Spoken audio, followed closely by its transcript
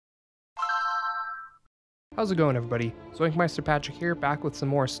How's it going, everybody? ZoinkMeister Patrick here, back with some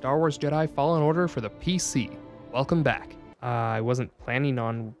more Star Wars Jedi Fallen Order for the PC. Welcome back. I wasn't planning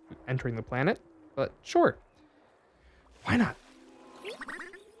on entering the planet, but sure. Why not?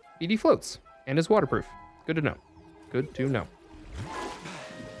 BD floats and is waterproof. Good to know. Good to know.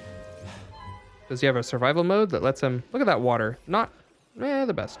 Does he have a survival mode that lets him... Look at that water. Not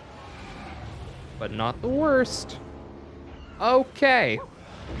the best, but not the worst. Okay.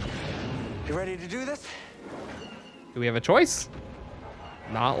 You ready to do this? Do we have a choice?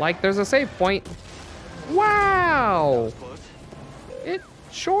 Not like there's a save point. Wow! It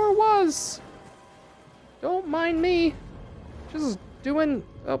sure was. Don't mind me. Just doing,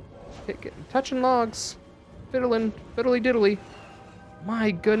 touching logs. Fiddling, fiddly diddly.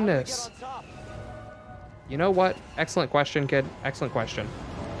 My goodness. You know what? Excellent question, kid. Excellent question.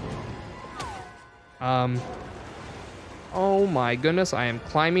 Oh my goodness, I am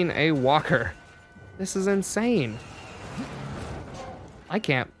climbing a walker. This is insane. I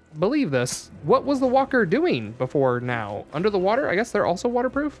can't believe this. What was the walker doing before now? Under the water? I guess they're also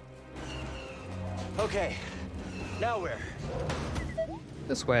waterproof? Okay, now where?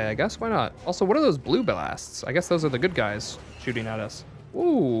 This way, I guess. Why not? Also, what are those blue blasts? I guess those are the good guys shooting at us.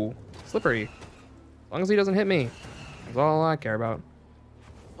 Ooh, slippery. As long as he doesn't hit me. That's all I care about.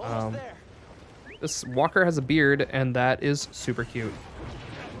 This walker has a beard, and that is super cute.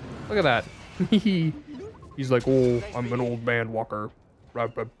 Look at that. He's like, oh, I'm an old man walker. Blah,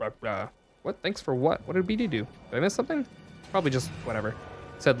 blah, blah, blah. What? Thanks for what? What did BD do? Did I miss something? Probably just whatever.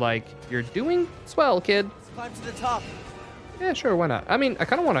 Said like, you're doing swell, kid. Let's climb to the top. Yeah, sure, why not? I mean, I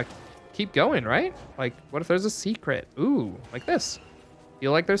kind of want to keep going, right? Like, what if there's a secret? Ooh, like this.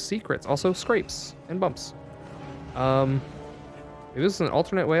 Feel like there's secrets. Also scrapes and bumps. Maybe this is an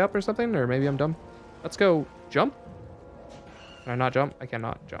alternate way up or something, or maybe I'm dumb. Let's go jump. Can I not jump? I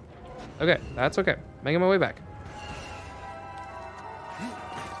cannot jump. Okay, that's okay. Making my way back.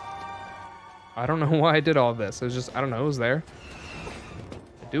 I don't know why I did all of this. It was just, I don't know, it was there.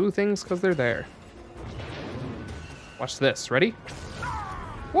 I do things because they're there. Watch this. Ready?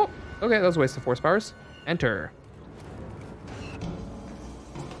 Whoa. Okay, that was a waste of force powers. Enter.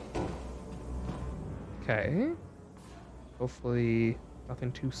 Okay. Hopefully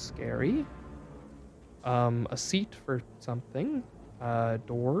nothing too scary. A seat for something.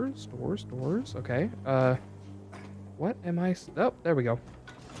 Doors. Okay. What am I? Oh, there we go.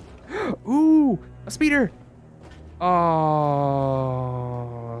 Ooh, a speeder.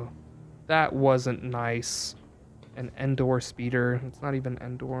 Oh, that wasn't nice. An Endor speeder. It's not even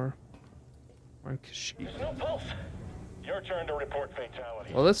Endor. Or Kashyyyk. There's no pulse. Your turn to report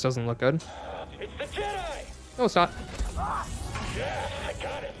fatality. Well, this doesn't look good. It's the Jedi. No, it's not. Yeah, I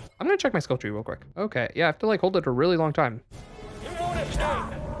got it. I'm gonna check my skill tree real quick. Okay, yeah, I have to like hold it a really long time. You won't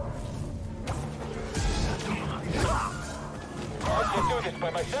escape. I can do this by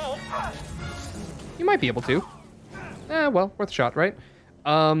myself. You might be able to. Well, worth a shot, right?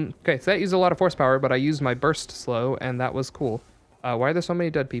 Okay, so that used a lot of force power, but I used my burst slow, and that was cool. Why are there so many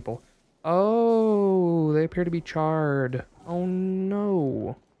dead people? Oh, they appear to be charred. Oh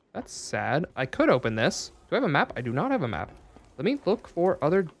no. That's sad. I could open this. Do I have a map? I do not have a map. Let me look for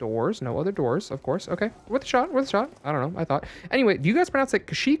other doors. No other doors, of course. Okay, worth a shot, worth a shot. I don't know, I thought. Anyway, do you guys pronounce it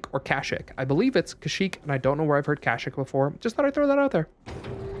Kashyyyk or Kashyyyk? I believe it's Kashyyyk, and I don't know where I've heard Kashyyyk before. Just thought I'd throw that out there.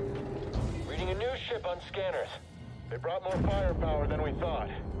 Reading a new ship on scanners. They brought more firepower than we thought.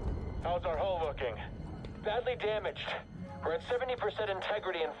 How's our hull looking? Badly damaged. We're at 70%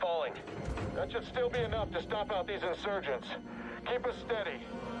 integrity and falling. That should still be enough to stop out these insurgents. Keep us steady.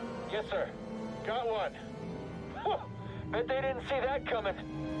 Yes, sir. Got one. Whew. Bet they didn't see that coming.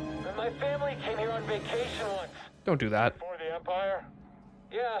 And my family came here on vacation once. Don't do that. Before the Empire?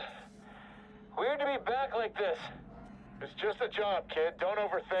 Yeah. Weird to be back like this. It's just a job, kid. Don't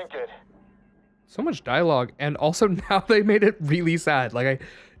overthink it. So much dialogue, and also now they made it really sad. Like, I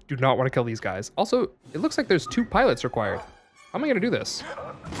do not want to kill these guys. Also, it looks like there's 2 pilots required. How am I gonna do this?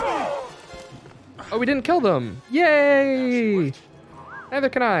 Oh, we didn't kill them. Yay! Neither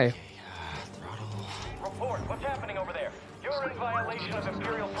can I. Report. What's happening over there? You're in violation of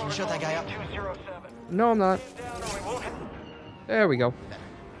Imperial Protocol. Shut that guy up. 207. No, I'm not. Down or we won't hit. There we go.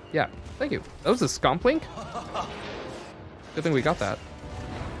 Yeah, thank you. That was a scomp link? Good thing we got that.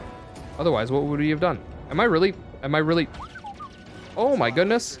 Otherwise, what would we have done? Am I really? Oh my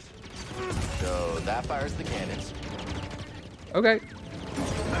goodness. So that fires the cannons. Okay.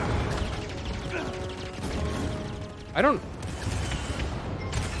 I don't...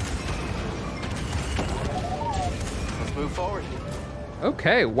 Let's move forward.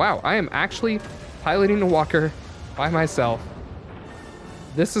 Okay, wow. I am actually piloting a walker by myself.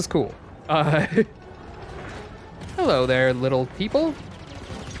 This is cool. Hello there, little people.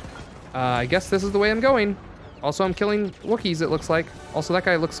 I guess this is the way I'm going. Also, I'm killing Wookiees, it looks like. Also, that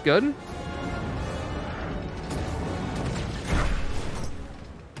guy looks good.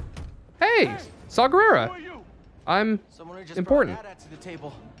 Hey, Saw Gerrera. I'm Someone who just important. brought that to the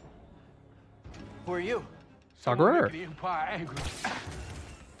table. Who are you? Saw Gerrera. The Empire angry.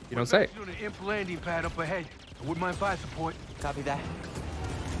 You don't say. On the imp landing pad up ahead. I wouldn't mind fire support. Copy that.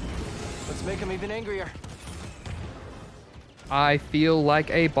 Let's make him even angrier. I feel like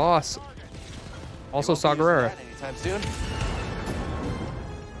a boss. Also, Saw Gerrera. Anytime soon.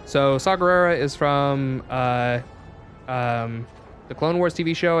 So Saw Gerrera is from the Clone Wars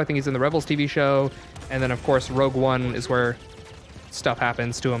TV show. I think he's in the Rebels TV show. And then, of course, Rogue One is where stuff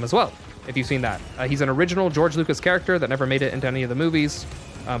happens to him as well, if you've seen that. He's an original George Lucas character that never made it into any of the movies,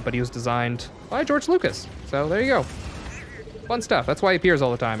 but he was designed by George Lucas. So there you go. Fun stuff. That's why he appears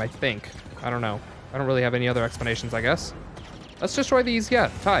all the time, I think. I don't know. I don't really have any other explanations, I guess. Let's destroy these,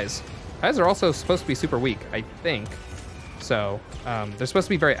 ties. Ties are also supposed to be super weak, I think. So, they're supposed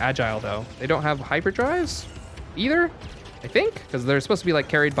to be very agile, though. They don't have hyperdrives either, I think, because they're supposed to be, like,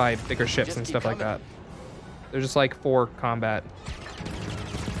 carried by bigger ships and stuff like that. They're just, like, for combat.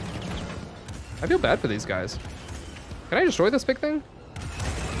 I feel bad for these guys. Can I destroy this big thing?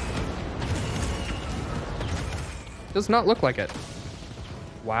 Does not look like it.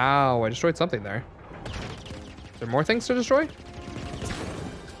 Wow, I destroyed something there. Is there more things to destroy?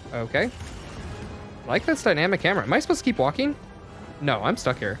 Okay. Like this dynamic camera. Am I supposed to keep walking? No, I'm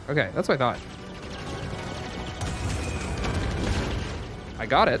stuck here. Okay, that's what I thought. I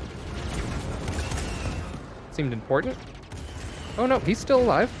got it. Seemed important. Oh no, he's still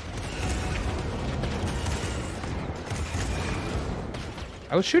alive.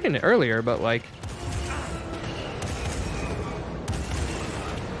 I was shooting it earlier, but like...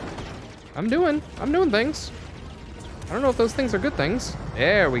 I'm doing things. I don't know if those things are good things.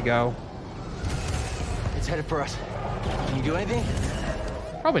 There we go. It's headed for us. Can you do anything?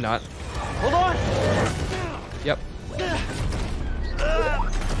 Probably not. Hold on! Yep.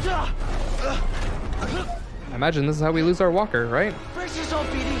 I imagine this is how we lose our walker, right? Brace yourself,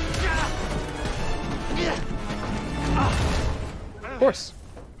 BD! Of course.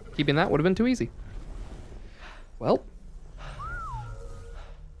 Keeping that would have been too easy. Well,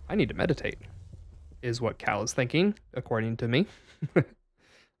 I need to meditate, is what Cal is thinking, according to me.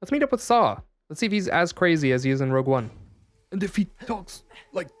 Let's meet up with Saw. Let's see if he's as crazy as he is in Rogue One. And if he talks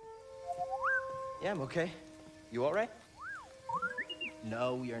like... Yeah, I'm okay. You all right?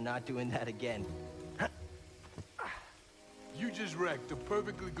 No, you're not doing that again. You just wrecked a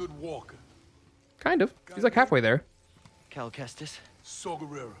perfectly good walker. Kind of. He's like halfway there. Cal Kestis, Saw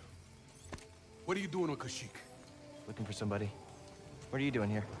Gerrera. What are you doing on Kashyyyk? looking for somebody. What are you doing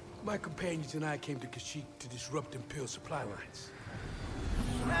here? My companions and I came to Kashyyyk to disrupt Imperial supply lines.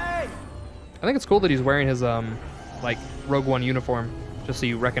 Hey! I think it's cool that he's wearing his, like, Rogue One uniform, just so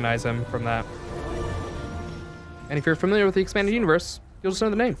you recognize him from that. And if you're familiar with the expanded universe, you'll just know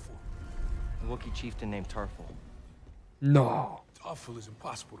the name. A Wookiee chieftain named Tarful. No. Tarful is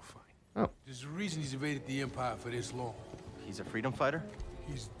impossible to find. Oh. There's a reason he's evaded the Empire for this long. He's a freedom fighter?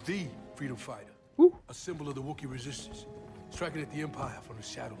 He's the freedom fighter. Woo. A symbol of the Wookiee resistance, striking at the Empire from the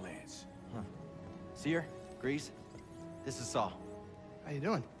Shadowlands. Huh. Seer, Grease, this is Saw. How you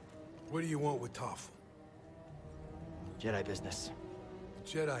doing? What do you want with Tarful? Jedi business. The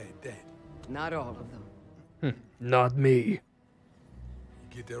Jedi are dead. Not all of them. Not me. You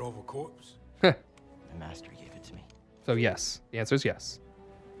get that off a corpse? My master gave it to me. So yes, the answer is yes.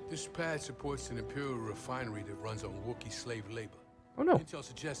 This pad supports an Imperial refinery that runs on Wookiee slave labor. Oh no. Intel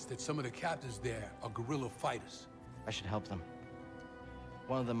suggests that some of the captains there are guerrilla fighters. I should help them.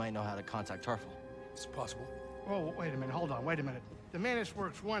 One of them might know how to contact Tarful. It's possible. Oh, wait a minute, hold on, wait a minute. The Mantis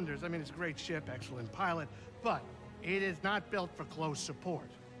works wonders. I mean, it's a great ship, excellent pilot, but it is not built for close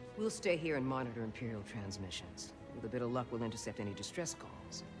support. We'll stay here and monitor Imperial transmissions. With a bit of luck, we'll intercept any distress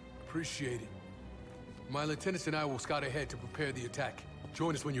calls. Appreciate it. My lieutenants and I will scout ahead to prepare the attack.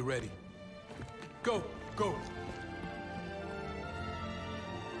 Join us when you're ready. Go, go.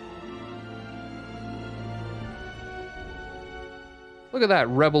 Look at that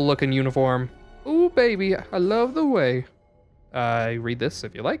rebel-looking uniform. Ooh, baby, I love the way. Read this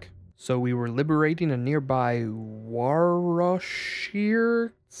if you like. So we were liberating a nearby Warashir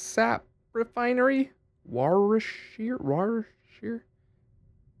sap refinery? Warashir?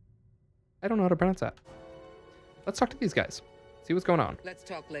 I don't know how to pronounce that. Let's talk to these guys. See what's going on. Let's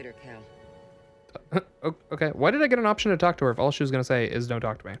talk later, Cal. Okay, why did I get an option to talk to her if all she was going to say is don't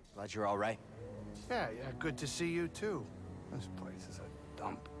talk to me? Glad you're all right. Yeah, good to see you too. This place is a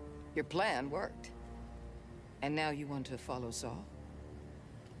dump. Your plan worked. And now you want to follow Saul?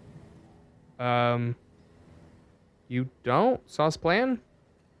 You don't? Saw's plan?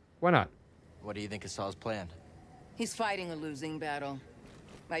 Why not? What do you think is Saul's plan? He's fighting a losing battle.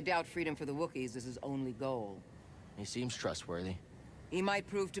 I doubt freedom for the Wookiees is his only goal. He seems trustworthy. He might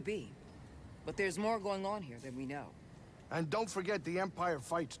prove to be. But there's more going on here than we know. And don't forget the Empire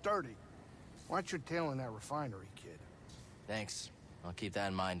fights dirty. Watch your tail in that refinery, kid. Thanks. I'll keep that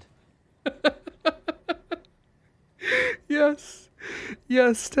in mind. Yes.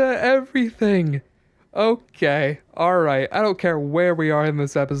 Yes to everything. Okay. Alright. I don't care where we are in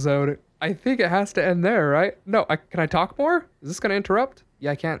this episode. I think it has to end there, right? No, can I talk more? Is this gonna interrupt?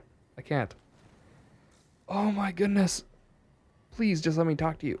 Yeah, I can't. I can't. Oh my goodness. Please just let me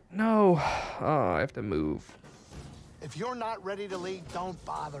talk to you. No. Oh, I have to move. If you're not ready to leave, don't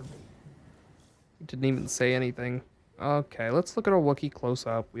bother me. He didn't even say anything. Okay, let's look at our Wookiee close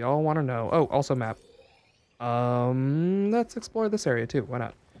up. We all want to know. Oh, also map. Let's explore this area too. Why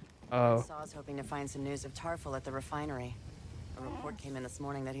not? Saw's hoping to find some news of Tarful at the refinery. A report came in this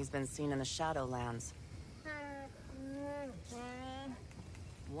morning that he's been seen in the Shadowlands.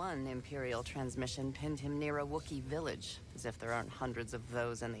 One Imperial transmission pinned him near a Wookiee village, as if there aren't hundreds of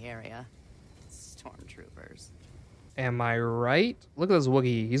those in the area. Stormtroopers. Am I right? Look at this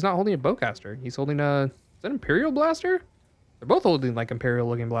Wookiee. He's not holding a bowcaster. He's holding a... Is that Imperial blaster? They're both holding like Imperial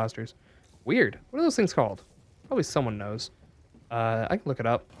looking blasters. Weird. What are those things called? Probably someone knows. I can look it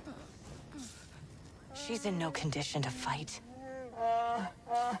up. She's in no condition to fight.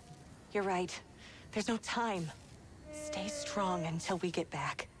 You're right. There's no time. Stay strong until we get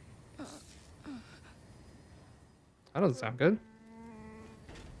back. That doesn't sound good.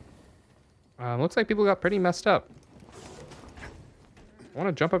 Looks like people got pretty messed up. I want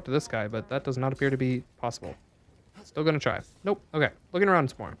to jump up to this guy, but that does not appear to be possible. Still gonna try. Nope. Okay. Looking around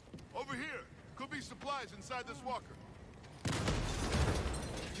some more. Over here. Could be supplies inside this walker.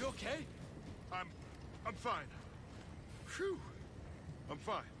 You okay? I'm fine. Phew. I'm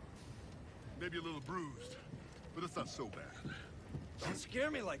fine. Maybe a little bruised, but it's not so bad. Don't scare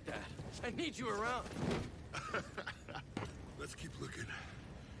me like that. I need you around. Let's keep looking.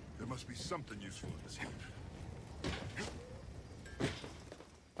 There must be something useful in this heap.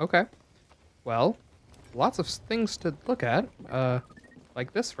 Okay. Well, lots of things to look at.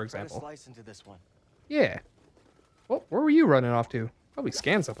 Like this, for example. Try to slice into this one. Yeah. Well, where were you running off to? Probably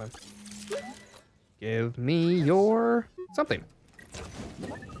scan something. Give me your something.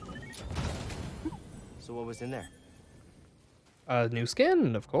 So what was in there? New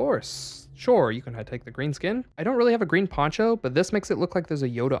skin, of course. Sure, you can take the green skin. I don't really have a green poncho, but this makes it look like there's a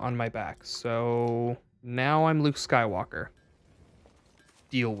Yoda on my back. So now I'm Luke Skywalker.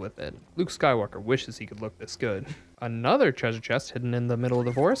 Deal with it. Luke Skywalker wishes he could look this good. Another treasure chest hidden in the middle of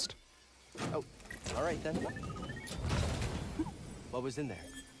the forest. Oh, all right then. What was in there?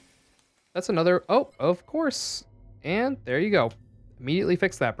 That's another, oh, of course. And there you go. Immediately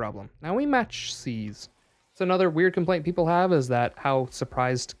fix that problem. Now we match C's. It's another weird complaint people have is that how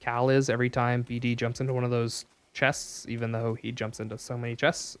surprised Cal is every time BD jumps into one of those chests, even though he jumps into so many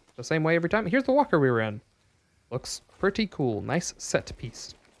chests the same way every time. Here's the walker we were in. Looks pretty cool. Nice set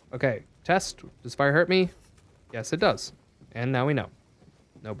piece. Okay, test. Does fire hurt me? Yes, it does. And now we know.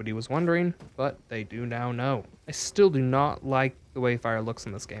 Nobody was wondering, but they do now know. I still do not like the way fire looks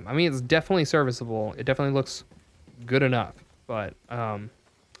in this game. I mean, it's definitely serviceable. It definitely looks good enough, but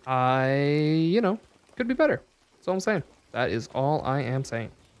could be better. That's all I'm saying. That is all I am saying.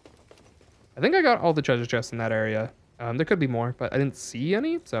 I think I got all the treasure chests in that area. There could be more, but I didn't see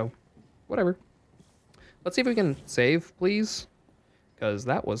any, so whatever. Let's see if we can save, please, because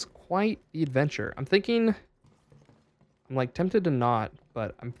that was quite the adventure. I'm like tempted to not,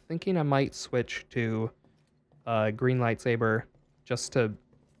 but I'm thinking I might switch to green lightsaber just to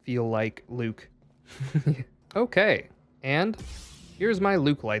feel like Luke. Okay, and here's my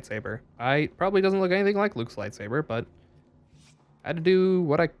Luke lightsaber. Probably doesn't look anything like Luke's lightsaber, but I had to do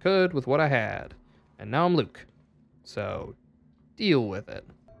what I could with what I had. And now I'm Luke. So deal with it.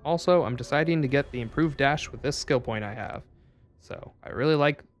 Also, I'm deciding to get the improved dash with this skill point I have. So I really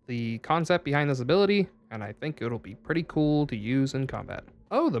like the concept behind this ability, and I think it'll be pretty cool to use in combat.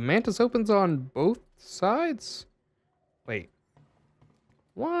 Oh, the mantis opens on both sides? Wait.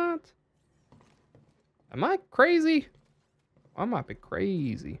 What? Am I crazy? I might be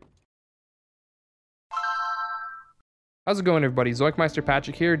crazy. How's it going, everybody? ZoinkMeister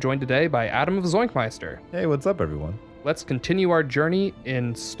Patrick here, joined today by Adam of ZoinkMeister. Hey, what's up, everyone? Let's continue our journey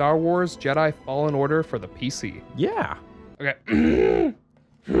in Star Wars Jedi Fallen Order for the PC. Yeah. Okay.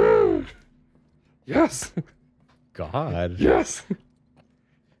 Yes. God. Yes.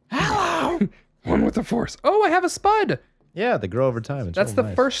 Hello. One with the Force. Oh, I have a Spud. Yeah, they grow over time. It's That's real the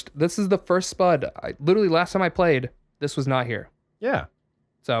nice. first. This is the first Spud. Literally, last time I played, this was not here. Yeah,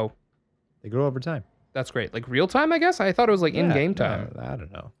 So they grow over time. that's great. Like real time, I guess. I thought it was like Yeah, in-game time. no, I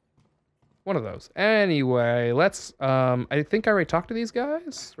don't know. One of those. Anyway, let's. I think I already talked to these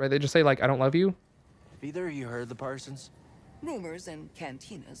guys, right? They just say like, "I don't love you." Have either of you heard the Parsons? Rumors and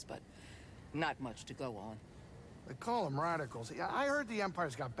cantinas, but not much to go on. They call them radicals. Yeah, I heard the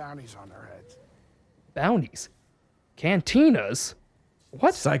Empire's got bounties on their heads. Bounties, cantinas.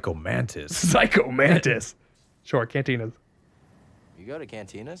 What? Psycho Mantis. Psycho Mantis. Sure, cantinas. You go to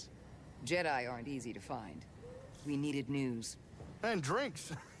cantinas? Jedi aren't easy to find. We needed news. And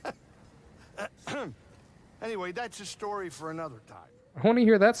drinks. Anyway, that's a story for another time. I want to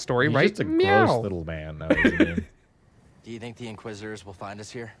hear that story, He's right? just a Meow. gross little man. Now, isn't he? Do you think the Inquisitors will find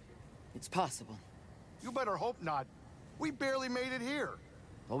us here? It's possible. You better hope not. We barely made it here.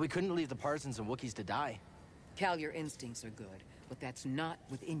 Well, we couldn't leave the Parsons and Wookiees to die. Cal, your instincts are good, but that's not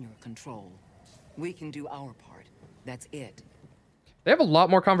within your control. We can do our part. That's it. They have a lot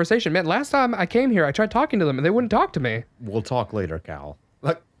more conversation. Man, last time I came here, I tried talking to them and they wouldn't talk to me. We'll talk later, Cal.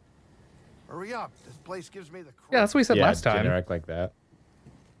 Look. Hurry up. This place gives me the crap. Yeah, that's what he said Yeah, last time. generic like that.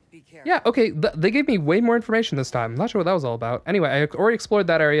 Be careful. Yeah, okay, they gave me way more information this time. I'm not sure what that was all about. Anyway, I already explored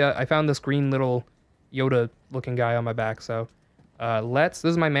that area. I found this green little Yoda-looking guy on my back, so this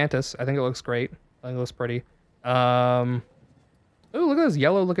is my Mantis. I think it looks great. I think it looks pretty. Oh, look at this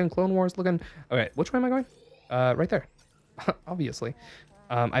yellow-looking Clone Wars-looking... Okay, which way am I going? Right there. Obviously.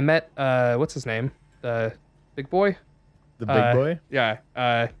 I met, what's his name? The big boy? The big boy? Yeah,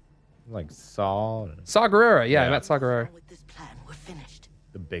 Like Saul. Saw Gerrera. Yeah, I Yeah. met Saw Gerrera. With this plan, we're finished.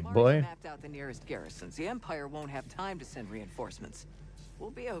 The big Mars boy? mapped out the nearest garrisons. The Empire won't have time to send reinforcements. We'll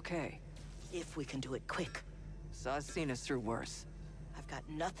be okay. If we can do it quick. Saw's seen us through worse. I've got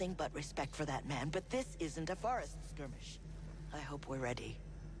nothing but respect for that man, but this isn't a forest skirmish. I hope we're ready.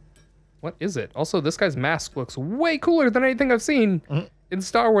 What is it? Also, this guy's mask looks way cooler than anything I've seen in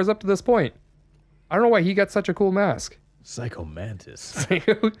Star Wars up to this point. I don't know why he got such a cool mask. Psycho Mantis.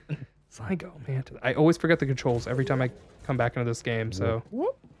 Psycho Mantis. I always forget the controls every time I come back into this game, so...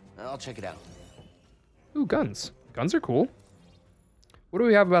 I'll check it out. Ooh, guns. Guns are cool. What do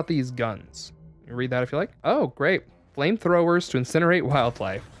we have about these guns? You read that if you like. Oh, great. Flamethrowers to incinerate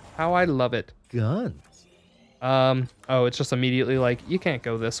wildlife. How I love it. Guns. Oh, it's just immediately like, you can't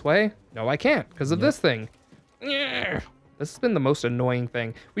go this way. No, I can't, because of this thing. Yeah. This has been the most annoying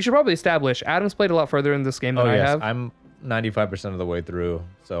thing. We should probably establish, Adam's played a lot further in this game than I yes, have. I'm 95% of the way through,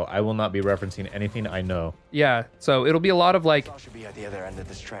 so I will not be referencing anything I know. Yeah, so it'll be a lot of like, Saw should be at the other end of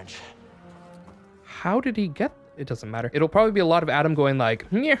this trench. how did he get, it doesn't matter. It'll probably be a lot of Adam going like,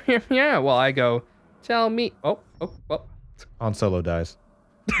 yeah, while I go, tell me, oh. Han Solo dies.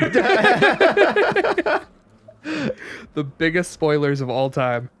 The biggest spoilers of all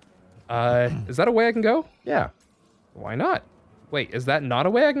time. Is that a way I can go? Yeah. Why not? Wait, is that not a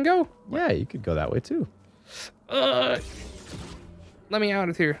way I can go? Yeah, you could go that way too. Let me out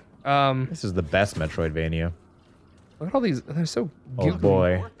of here. This is the best Metroidvania. Look at all these, they're so Oh goopy.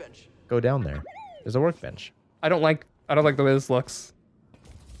 boy. Workbench. Go down there. There's a workbench. I don't like the way this looks.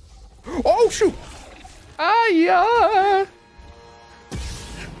 Oh shoot! Ah yeah!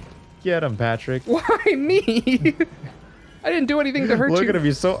 Get him, Patrick. Why me? I didn't do anything to hurt Look you. at him,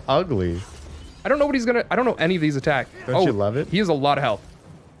 he's so ugly. I don't know what he's gonna. I don't know any of these attack. Don't you love it? He has a lot of health.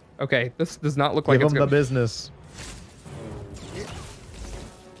 Okay, this does not look like Give it's him the gonna. business.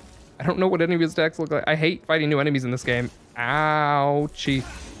 I don't know what any of his attacks look like. I hate fighting new enemies in this game. Ouchie.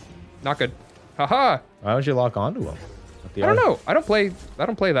 Not good. Haha. Why don't you lock onto him? I don't know. I don't play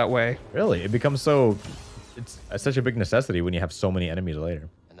that way. Really, it becomes so... It's such a big necessity when you have so many enemies later.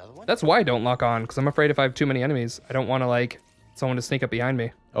 Another one? That's why I don't lock on, because I'm afraid if I have too many enemies, I don't want to like someone to sneak up behind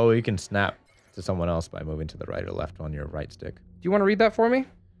me. Oh, you can snap to someone else by moving to the right or left on your right stick. Do you want to read that for me?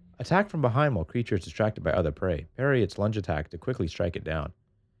 Attack from behind while creature is distracted by other prey. Parry its lunge attack to quickly strike it down.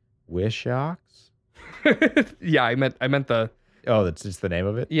 Wishox? Yeah, I meant the Oh, that's just the name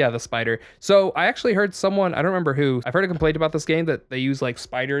of it? yeah, the spider. So I actually heard someone, I don't remember who, I've heard a complaint about this game that they use like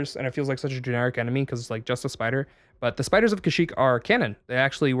spiders and it feels like such a generic enemy because it's like just a spider. But the spiders of Kashyyyk are canon. They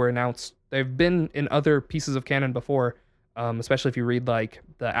actually were announced. They've been in other pieces of canon before, especially if you read like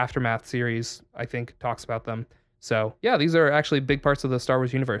the Aftermath series, I think talks about them. So yeah, these are actually big parts of the Star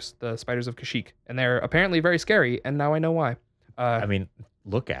Wars universe, the spiders of Kashyyyk. And they're apparently very scary, and now I know why. I mean,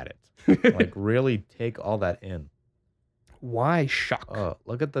 look at it. Like, really take all that in. Why shock? Oh,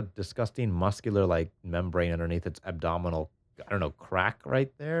 look at the disgusting muscular, like, membrane underneath its abdominal, I don't know, crack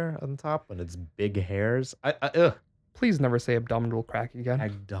right there on top, and its big hairs. Ugh. Please never say abdominal crack again.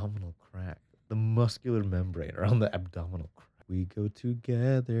 Abdominal crack. The muscular membrane around the abdominal. We go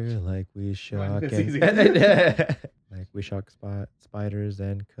together like we shock This easy. like we shock spiders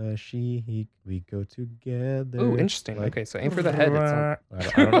and Kashyyyk. We go together. Oh, interesting. like- Okay, so aim for the head. It's not...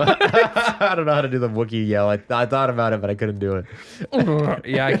 I don't know. I don't know how to do the Wookiee yell. I thought about it, but I couldn't do it.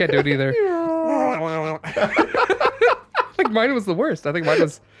 Yeah, I can't do it either. I think mine was the worst. I think mine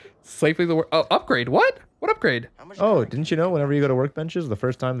was safely the worst. Oh, upgrade. What? What upgrade? Oh, didn't you know whenever you go to workbenches, the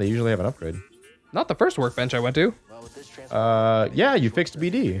first time they usually have an upgrade? Not the first workbench I went to. Well, with this Yeah, you fixed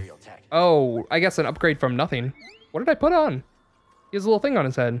BD. Imperial tech. Oh, I guess an upgrade from nothing. What did I put on? He has a little thing on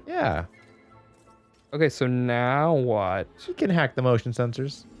his head. Yeah, Okay, so now what? you can hack the motion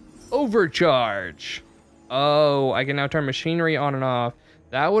sensors. Overcharge. Oh, I can now turn machinery on and off.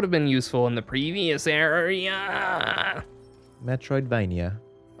 That would have been useful in the previous area. Metroidvania.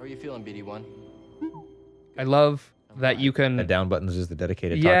 How are you feeling, BD1? I love that you The can... down button is just the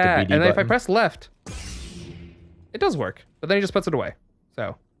dedicated Yeah, talk to BD and then if I button. press left, it does work. But then he just puts it away.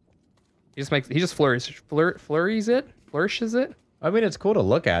 So he just flourishes it. I mean, it's cool to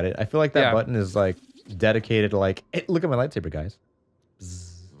look at it. I feel like that Yeah. button is like dedicated to like, hey, look at my lightsaber, guys.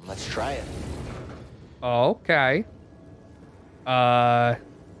 Let's try it. Okay.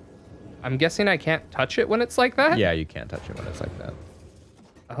 I'm guessing I can't touch it when it's like that? Yeah, you can't touch it when it's like that.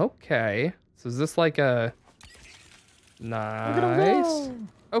 Okay. So is this like a... Nice.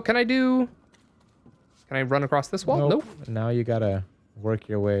 Oh, can I run across this wall? Nope. Now you gotta work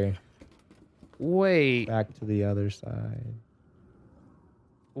your way Wait. back to the other side.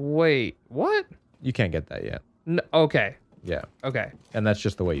 Wait. What? You can't get that yet. No, okay. Yeah, Okay. and that's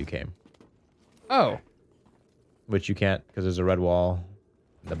just the way you came. Oh. Which you can't because there's a red wall.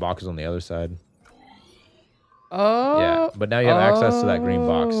 The box is on the other side. Oh. Yeah, but now you have access to that green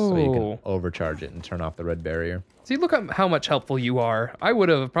box, so you Oh. can overcharge it and turn off the red barrier. See, look at how much helpful you are. I would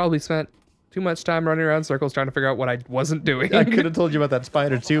have probably spent too much time running around in circles trying to figure out what I wasn't doing. I could have told you about that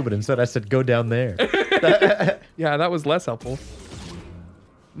spider too, but instead I said go down there. Yeah, that was less helpful.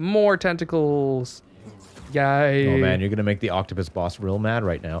 More tentacles. Yay. Oh man, you're gonna make the octopus boss real mad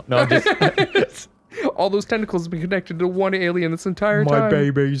right now. No, just All those tentacles have been connected to one alien this entire my time.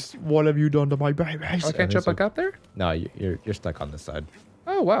 babies. What have you done to my babies? Oh, I can't jump back up there? No, you're stuck on this side.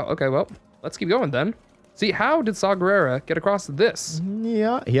 Oh, wow. Okay, well, let's keep going then. See, how did Saw Gerrera get across this?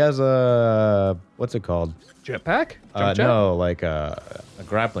 Yeah, he has a what's it called? Jetpack? Jump jet? No, like a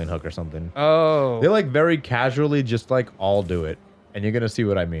grappling hook or something. Oh. They like very casually just like all do it. And you're gonna see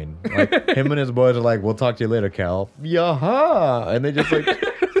what I mean. Like him and his boys are like, "We'll talk to you later, Cal." Yaha! And they just like,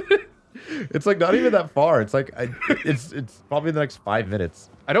 it's like not even that far. It's like it's probably the next 5 minutes.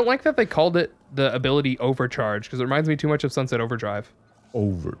 I don't like that they called it the ability Overcharge because it reminds me too much of Sunset Overdrive.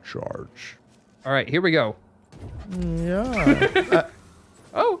 Overcharge. All right, here we go. Yeah.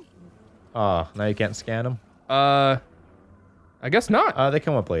 Oh. Now you can't scan them. I guess not. They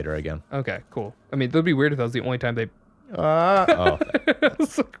come up later again. Okay, cool. I mean, that'd be weird if that was the only time they... Oh.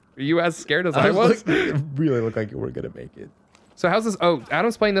 Are you as scared as I was? It really looked like you were gonna make it. So how's this? Oh,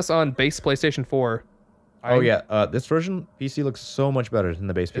 Adam's playing this on base PlayStation 4. Oh yeah, this version PC looks so much better than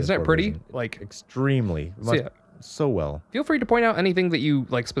the base PS4 Isn't it pretty? version. Like, Extremely. yeah. So well. feel free to point out anything that you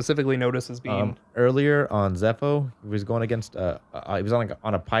like specifically notice as being... Earlier on Zepho, he was going against he was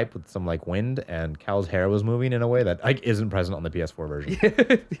on a pipe with some like wind, and Cal's hair was moving in a way that like isn't present on the PS4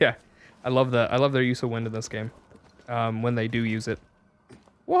 version. Yeah, I love their use of wind in this game. When they do use it.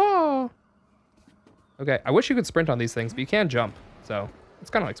 Whoa. Okay, I wish you could sprint on these things, but you can jump, so it's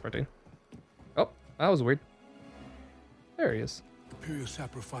kind of like sprinting. Oh, that was weird. There he is. Imperial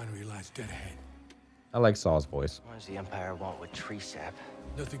sap refinery lies dead ahead. I like Saw's voice. What does the Empire want with tree sap?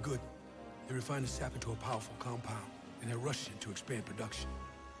 Nothing good. They refine the sap into a powerful compound, and they're rushing to expand production.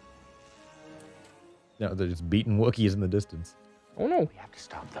 No, they're just beating Wookiees in the distance. Oh no. We have to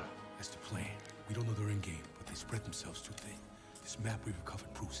stop them. That's the plan. We don't know they're in game, but they spread themselves too thin. This map we've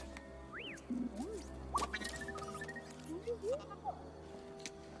recovered proves it.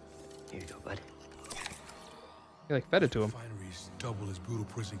 Here you go, bud. He like fed it to him. Refineries double as brutal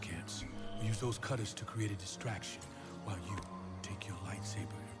prison camps. We use those cutters to create a distraction, while you take your lightsaber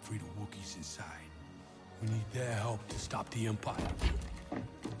and free the Wookiees inside. We need their help to stop the Empire.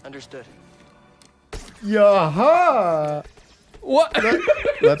 Understood. Yaha! What?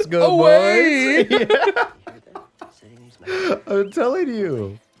 Let's go, Away! boys. Yeah, Sitting these men. I'm telling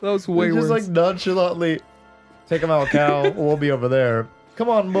you. That was way They just worse. like nonchalantly take him out, Cal. We'll be over there. Come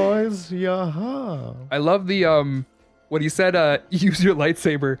on, boys. Yaha. I love the when he said use your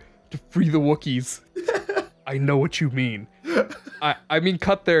lightsaber to free the Wookiees. I know what you mean. I mean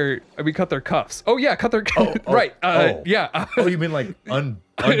cut their cuffs. Oh yeah, cut their right. Yeah. Oh, you mean like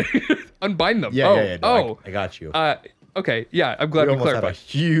Unbind them. Yeah, oh, yeah, yeah. No, I got you. Okay, yeah, I'm glad we we almost had a clarified.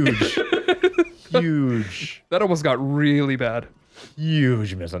 huge, huge, That almost got really bad.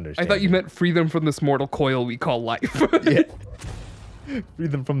 huge I misunderstanding. thought you meant free them from this mortal coil we call life. Yeah. Free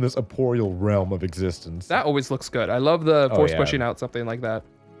them from this arboreal realm of existence. That always looks good. I love the force yeah. pushing out something like that.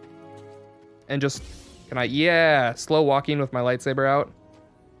 And just, yeah, slow walking with my lightsaber out.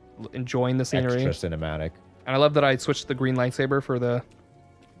 Enjoying the scenery. Extra cinematic. And I love that I switched the green lightsaber for this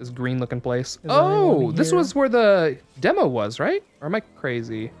green looking place. Is anyone Oh, this here? was where the demo was, right? Or am I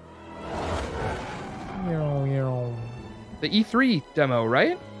crazy? The E3 demo,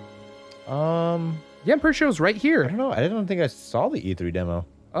 right? Yeah, I'm pretty sure it was right I here. don't know. I don't think I saw the E3 demo.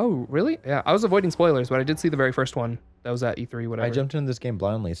 Oh, really? Yeah, I was avoiding spoilers, but I did see the very first one. That was at E3, whatever. I jumped into this game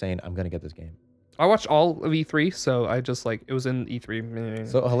blindly saying, I'm going to get this game. I watched all of E3, so I just like, it was in E3.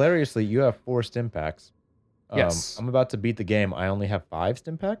 So hilariously, you have 4 stim packs. Yes. I'm about to beat the game. I only have 5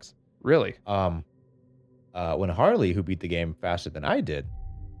 stim packs. Really? When Harley, who beat the game faster than I did,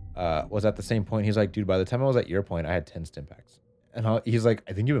 was at the same point, he's like, dude, by the time I was at your point, I had 10 stim packs. And he's like,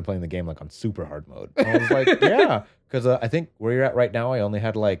 I think you've been playing the game like on super hard mode. And I was like, yeah, because I think where you're at right now, I only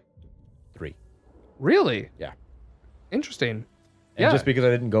had like 3. Really? Yeah. Interesting. And just because I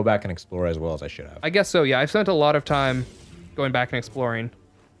didn't go back and explore as well as I should have. I guess so, yeah. I've spent a lot of time going back and exploring.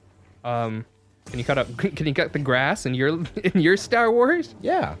 Can you cut the grass in your Star Wars?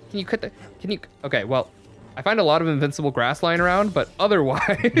 Yeah. Okay, well, I find a lot of invincible grass lying around, but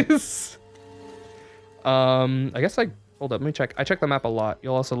otherwise I guess hold up, let me check. I check the map a lot.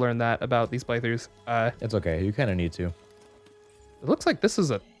 You'll also learn that about these playthroughs. It's okay. You kind of need to. It looks like this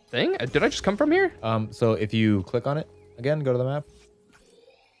is a thing. Did I just come from here? So if you click on it again, go to the map.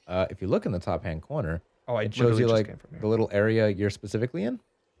 If you look in the top hand corner, it shows you like the little area you're specifically in.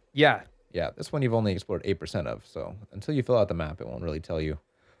 Yeah. Yeah, this one you've only explored 8% of. So until you fill out the map, it won't really tell you.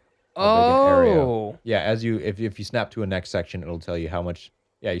 Oh. Yeah, if you snap to a next section, it'll tell you how much.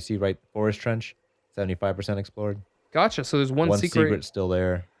 Yeah, you see right, Forest Trench, 75% explored. Gotcha. So there's one secret still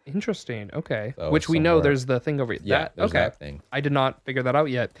there. Interesting. Okay. So Which we know there's the thing over here. Yeah, there's that thing. I did not figure that out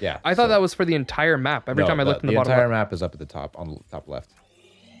yet. Yeah. I thought that was for the entire map. Every time I looked in the bottom entire left. map is up at the top, on the top left.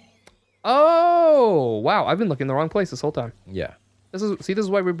 Oh, wow. I've been looking in the wrong place this whole time. Yeah. This is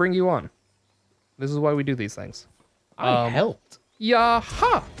why we bring you on. This is why we do these things. I helped.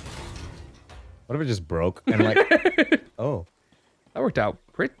 Yaha! What if it just broke and like, oh. That worked out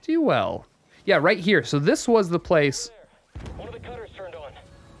pretty well. Yeah, right here. So this was the place. One of the cutters turned on.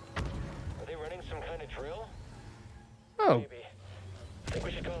 Are they running some kind of drill? Oh. Maybe. Think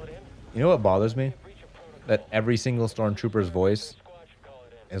we should call it in? You know what bothers me? That every single stormtrooper's voice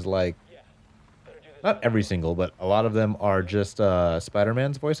is like, not every single, but a lot of them are just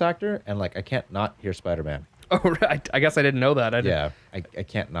Spider-Man's voice actor, and like I can't not hear Spider-Man. Oh, right. I guess I didn't know that. I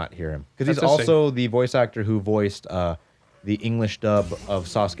can't not hear him because he's also the voice actor who voiced the English dub of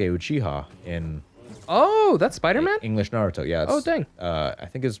Sasuke Uchiha in. Oh, that's Spider-Man? English Naruto, yeah. Oh, dang. I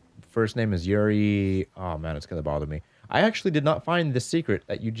think his first name is Yuri. Oh man, it's gonna bother me. I actually did not find the secret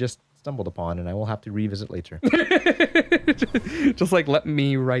that you just stumbled upon, and I will have to revisit later. Just like let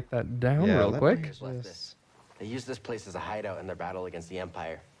me write that down real quick. They use this place as a hideout in their battle against the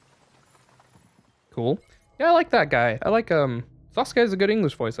Empire. Cool. Yeah, I like that guy. I like Sasuke has a good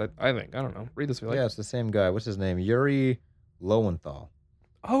English voice. I think. I don't know. Read this. If you like. Yeah, it's the same guy. What's his name? Yuri Lowenthal.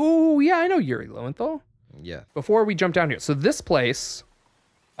 Oh yeah, I know Yuri Lowenthal. Yeah. Before we jump down here, so this place.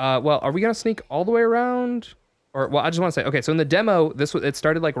 Well, are we gonna sneak all the way around? Or well, I just want to say, okay. So in the demo, it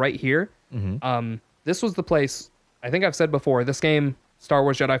started like right here. Mm-hmm. This was the place. I think I've said before. This game, Star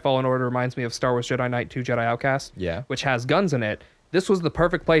Wars Jedi Fallen Order, reminds me of Star Wars Jedi Knight 2 Jedi Outcast. Yeah. Which has guns in it. This was the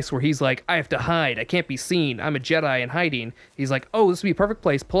perfect place where he's like, I have to hide. I can't be seen. I'm a Jedi and hiding. He's like, oh, this would be a perfect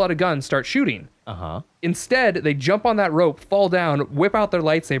place. Pull out a gun, start shooting. Uh-huh. Instead, they jump on that rope, fall down, whip out their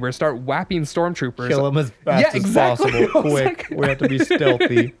lightsaber, start whapping stormtroopers. Kill them as fast as possible. Quick. We have to be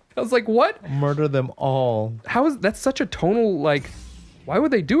stealthy. I was like, what? Murder them all. That's such a tonal, like, why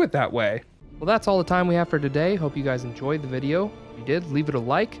would they do it that way? Well, that's all the time we have for today. Hope you guys enjoyed the video. If you did, leave it a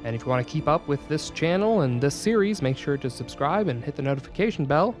like. And if you want to keep up with this channel and this series, make sure to subscribe and hit the notification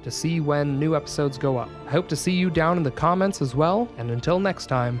bell to see when new episodes go up. I hope to see you down in the comments as well. And until next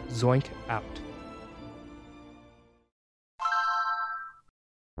time, Zoink out.